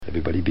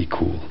Everybody be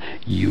cool.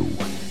 You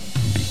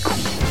be cool.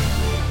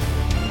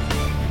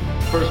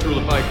 First rule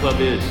of Fight Club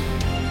is,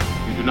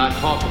 you do not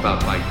talk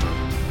about Fight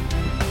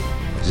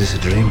Club. Is this a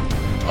dream?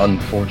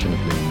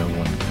 Unfortunately, no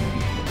one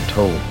can be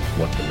told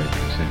what the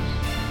Matrix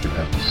is. You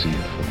have to see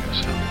it for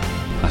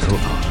yourself. I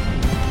thought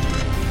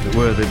not. If it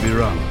were, they'd be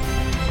wrong.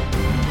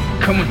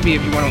 Come with me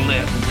if you want to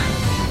live.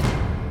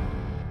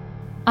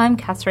 I'm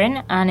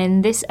Catherine, and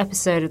in this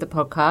episode of the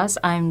podcast,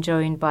 I'm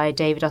joined by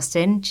David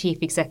Austin, Chief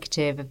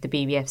Executive of the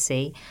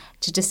BBFC,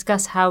 to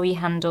discuss how he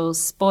handles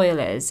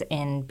spoilers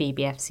in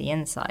BBFC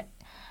Insight.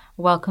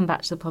 Welcome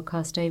back to the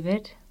podcast,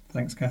 David.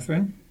 Thanks,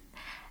 Catherine.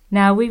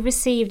 Now, we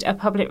received a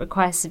public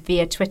request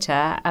via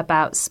Twitter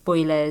about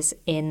spoilers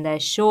in the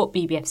short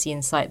BBFC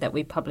Insight that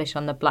we publish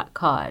on the black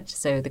card,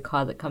 so the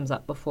card that comes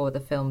up before the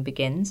film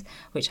begins,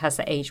 which has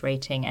the age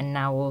rating and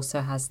now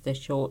also has the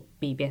short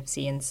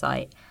BBFC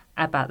Insight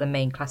about the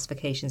main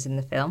classifications in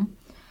the film.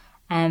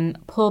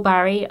 Paul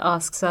Barry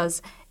asks us,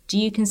 do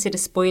you consider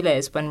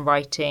spoilers when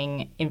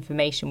writing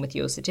information with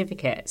your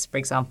certificates, for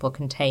example,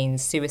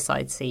 contains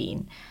suicide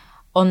scene?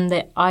 On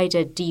the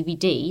Ida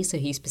DVD, so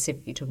he's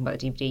specifically talking about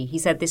the DVD, he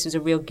said this was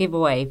a real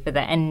giveaway for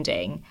the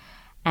ending,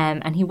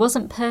 and he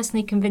wasn't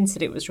personally convinced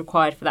that it was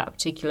required for that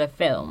particular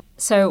film.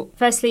 So,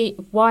 firstly,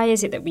 why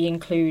is it that we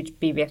include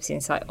BBFC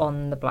Insight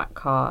on the black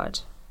card?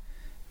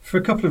 For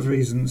a couple of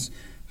reasons.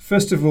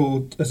 First of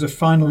all, as a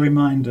final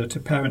reminder to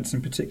parents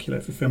in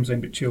particular for films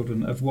aimed at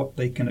children of what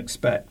they can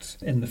expect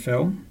in the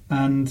film.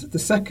 And the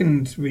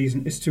second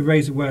reason is to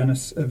raise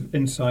awareness of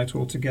Insight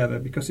altogether,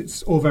 because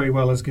it's all very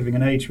well as giving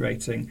an age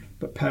rating,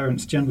 but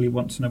parents generally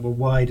want to know, well,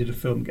 why did a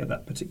film get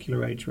that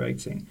particular age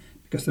rating?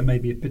 Because there may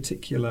be a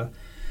particular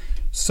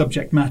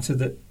subject matter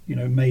that,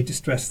 may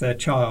distress their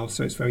child,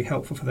 so it's very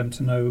helpful for them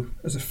to know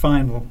as a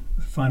final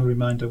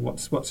reminder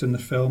what's in the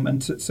film,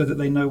 and so that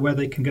they know where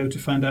they can go to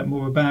find out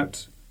more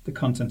about the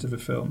content of a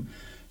film.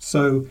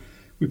 So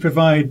we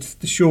provide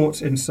the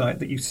short insight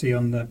that you see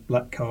on the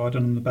black card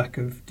and on the back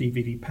of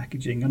DVD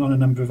packaging and on a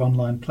number of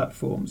online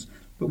platforms.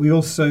 But we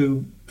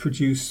also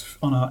produce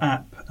on our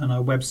app and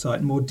our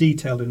website more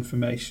detailed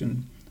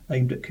information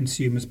aimed at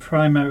consumers,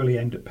 primarily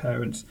aimed at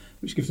parents,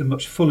 which gives a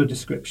much fuller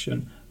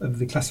description of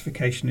the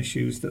classification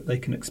issues that they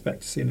can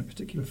expect to see in a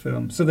particular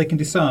film. So they can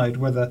decide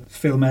whether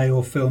film A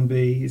or film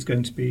B is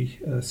going to be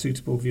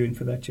suitable viewing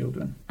for their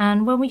children.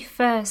 And when we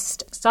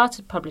first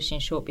started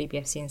publishing short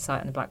BBFC Insight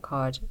on the black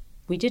card,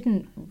 there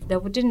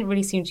didn't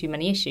really seem to be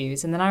many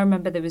issues. And then I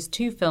remember there was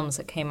two films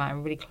that came out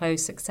in really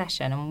close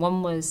succession, and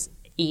one was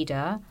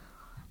Ida,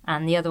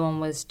 and the other one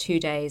was 2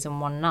 Days and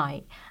One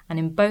Night. And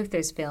in both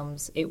those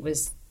films, it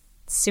was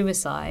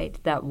suicide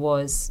that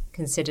was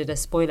considered a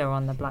spoiler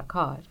on the black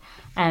card.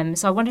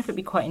 So I wonder if it'd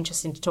be quite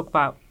interesting to talk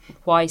about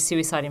why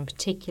suicide in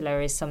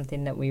particular is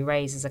something that we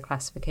raise as a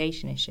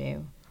classification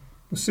issue.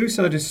 Well,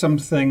 suicide is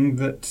something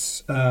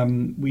that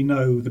we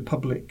know the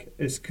public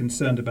is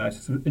concerned about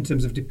in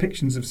terms of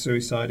depictions of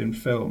suicide in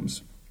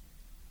films.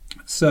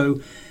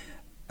 So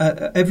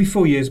every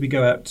 4 years we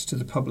go out to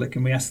the public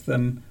and we ask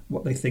them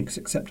what they think is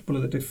acceptable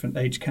of the different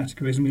age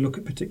categories, and we look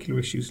at particular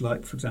issues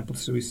like, for example,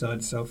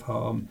 suicide,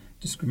 self-harm,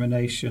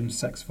 discrimination,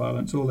 sex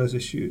violence, all those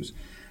issues.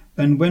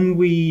 And when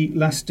we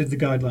last did the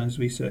guidelines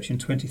research in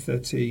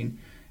 2013,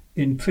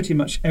 in pretty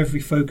much every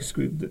focus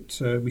group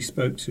that we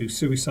spoke to,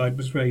 suicide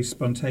was raised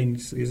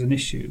spontaneously as an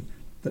issue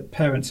that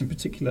parents in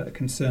particular are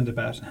concerned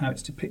about and how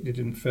it's depicted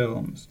in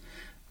films.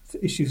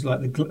 Issues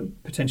like the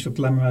potential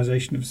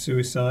glamorization of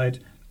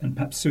suicide and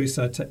perhaps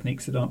suicide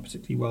techniques that aren't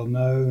particularly well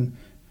known.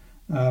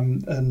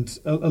 And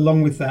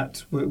along with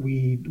that,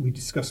 we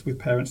discussed with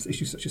parents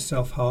issues such as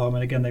self-harm,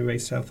 and again they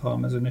raised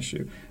self-harm as an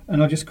issue.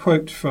 And I'll just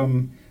quote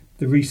from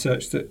the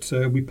research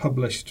that we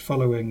published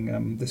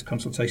following this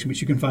consultation,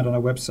 which you can find on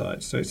our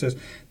website. So it says,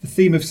 the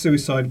theme of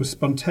suicide was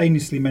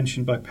spontaneously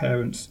mentioned by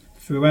parents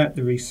throughout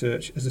the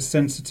research as a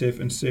sensitive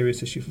and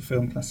serious issue for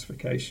film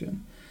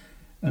classification.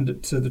 And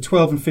at the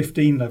 12 and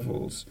 15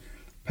 levels,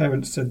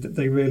 parents said that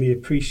they really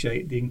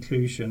appreciate the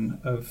inclusion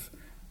of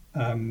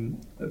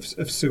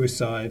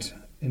suicide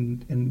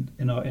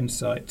in our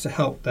insight to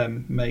help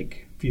them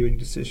make viewing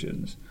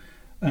decisions.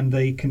 And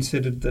they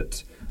considered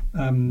that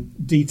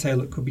detail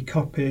that could be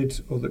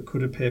copied or that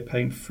could appear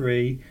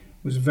pain-free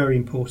was very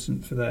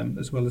important for them,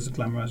 as well as the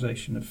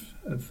glamorization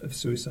of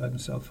suicide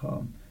and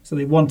self-harm. So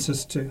they want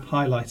us to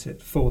highlight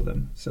it for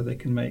them so they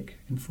can make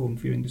informed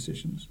viewing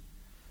decisions.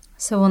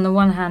 So on the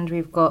one hand,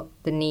 we've got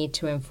the need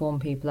to inform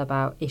people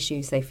about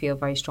issues they feel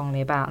very strongly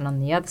about, and on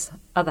the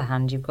other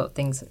hand, you've got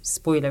things,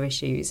 spoiler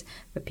issues,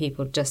 for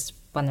people just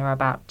when they're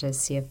about to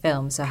see a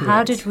film. So Correct.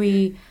 How did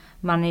we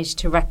manage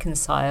to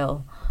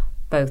reconcile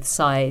both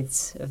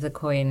sides of the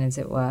coin, as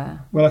it were?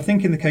 Well, I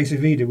think in the case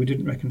of Ida, we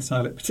didn't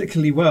reconcile it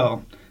particularly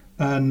well.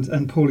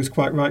 And Paul is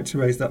quite right to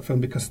raise that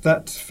film, because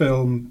that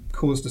film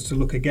caused us to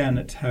look again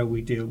at how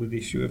we deal with the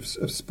issue of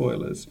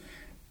spoilers.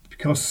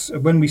 Because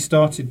when we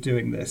started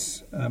doing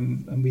this,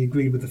 and we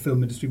agreed with the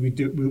film industry, we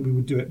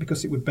would do it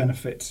because it would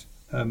benefit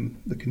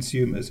the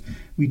consumers.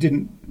 We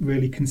didn't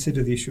really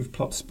consider the issue of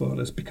plot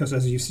spoilers because,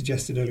 as you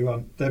suggested earlier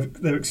on,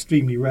 they're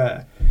extremely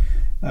rare.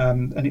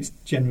 And it's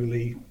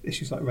generally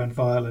issues like around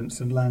violence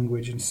and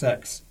language and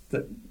sex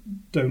that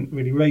don't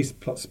really raise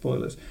plot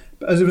spoilers.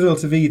 But as a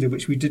result of Ida,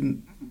 which we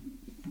didn't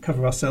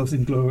cover ourselves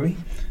in glory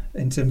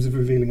in terms of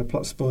revealing a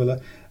plot spoiler,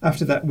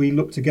 after that we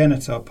looked again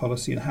at our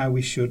policy and how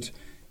we should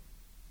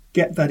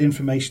get that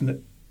information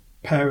that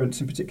parents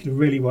in particular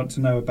really want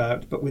to know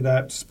about, but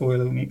without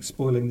spoiling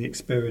the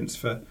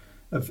experience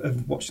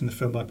of watching the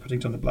film by putting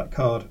it on the black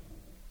card.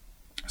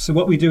 So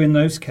what we do in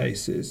those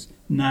cases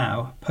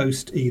now,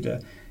 post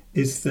Ida,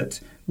 is that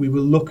we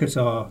will look at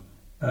our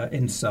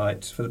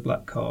insight for the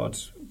black card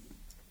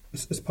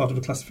as part of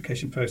the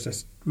classification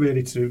process,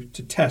 really to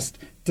test,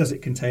 does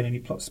it contain any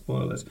plot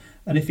spoilers?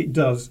 And if it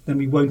does, then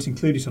we won't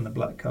include it on the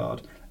black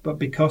card. But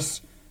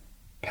because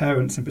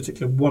parents in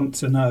particular want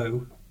to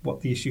know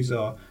what the issues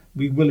are,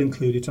 we will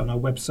include it on our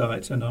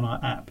website and on our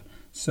app.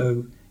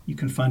 So you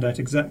can find out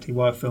exactly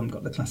why a film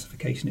got the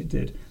classification it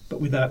did,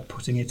 but without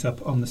putting it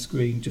up on the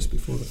screen just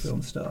before the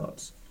film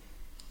starts.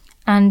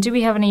 And do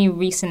we have any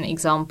recent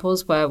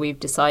examples where we've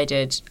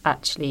decided,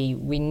 actually,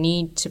 we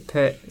need to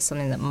put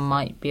something that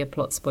might be a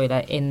plot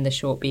spoiler in the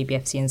short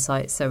BBFC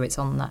Insight, so it's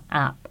on the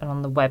app and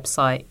on the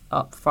website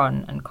up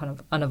front and kind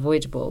of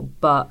unavoidable,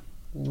 but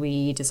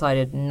we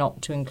decided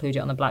not to include it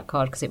on the black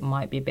card because it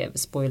might be a bit of a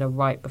spoiler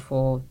right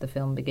before the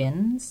film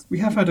begins? We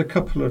have had a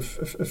couple of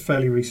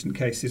fairly recent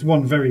cases,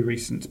 one very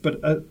recent, but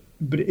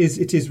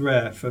it is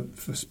rare for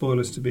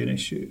spoilers to be an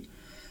issue.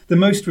 The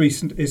most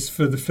recent is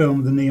for the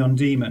film The Neon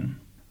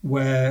Demon,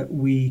 where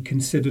we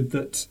considered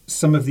that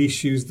some of the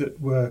issues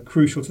that were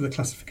crucial to the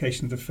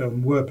classification of the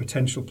film were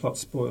potential plot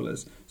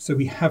spoilers. So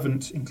we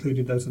haven't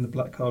included those on the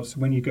black card. So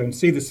when you go and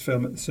see this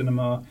film at the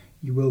cinema,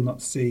 you will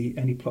not see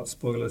any plot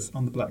spoilers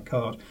on the black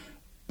card.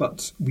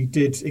 But we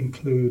did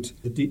include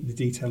the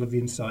detail of the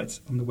insights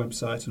on the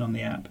website and on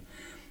the app.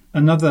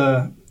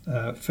 Another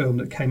film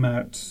that came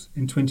out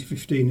in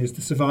 2015 is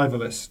The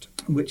Survivalist,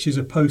 which is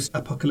a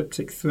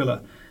post-apocalyptic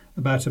thriller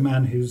about a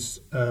man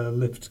who's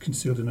lived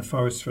concealed in a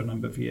forest for a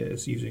number of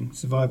years using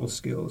survival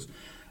skills.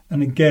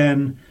 And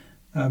again,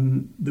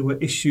 there were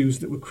issues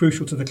that were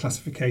crucial to the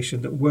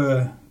classification that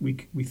were,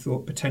 we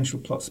thought, potential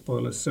plot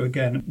spoilers. So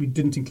again, we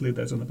didn't include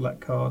those on the black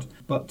card.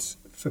 But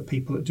for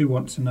people that do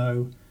want to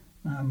know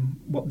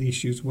what the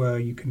issues were,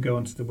 you can go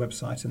onto the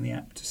website and the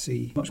app to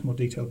see much more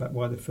detail about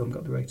why the film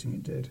got the rating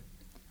it did.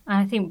 And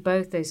I think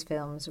both those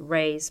films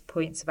raise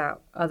points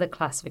about other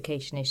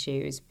classification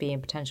issues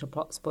being potential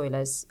plot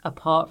spoilers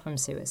apart from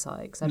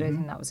suicide, because I don't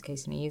think that was the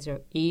case in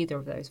either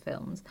of those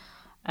films.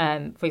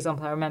 For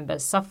example, I remember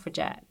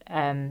Suffragette,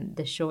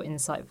 the short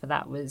insight for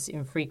that was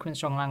infrequent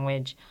strong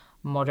language,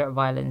 moderate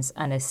violence,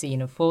 and a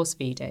scene of force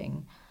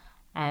feeding.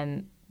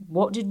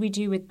 What did we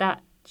do with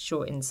that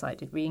short insight?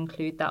 Did we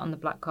include that on the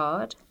black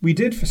card? We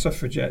did for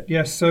Suffragette,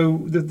 yes.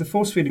 So the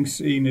force feeding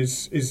scene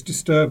is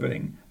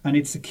disturbing, and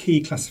it's a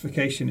key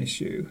classification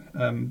issue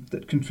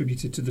that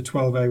contributed to the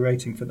 12A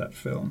rating for that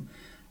film.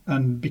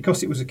 And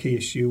because it was a key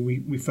issue,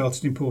 we felt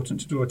it important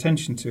to draw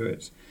attention to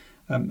it.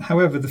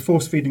 However, the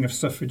force feeding of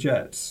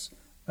suffragettes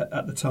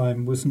at the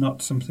time was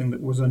not something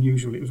that was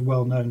unusual. It was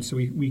well known, so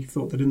we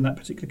thought that in that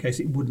particular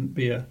case it wouldn't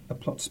be a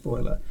plot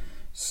spoiler.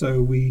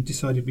 So we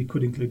decided we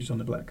could include it on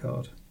the black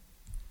card.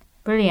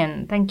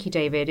 Brilliant. Thank you,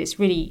 David. It's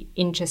really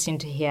interesting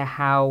to hear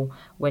how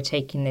we're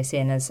taking this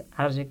in as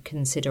a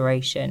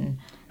consideration.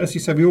 As you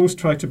said, we always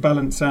try to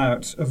balance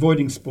out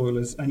avoiding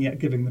spoilers and yet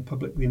giving the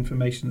public the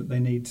information that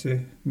they need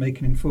to make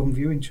an informed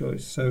viewing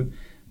choice. So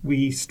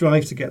we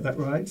strive to get that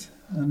right,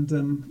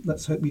 and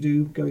let's hope we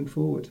do going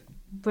forward.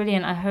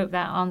 Brilliant. I hope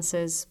that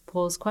answers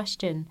Paul's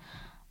question.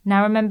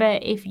 Now, remember,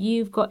 if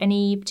you've got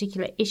any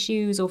particular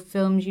issues or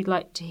films you'd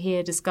like to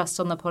hear discussed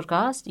on the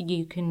podcast,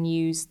 you can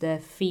use the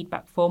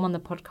feedback form on the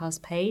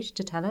podcast page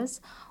to tell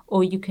us,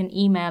 or you can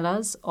email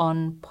us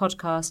on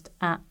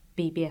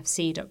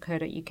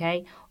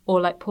podcast@bbfc.co.uk,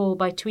 or like Paul,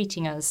 by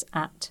tweeting us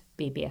at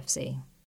 @bbfc.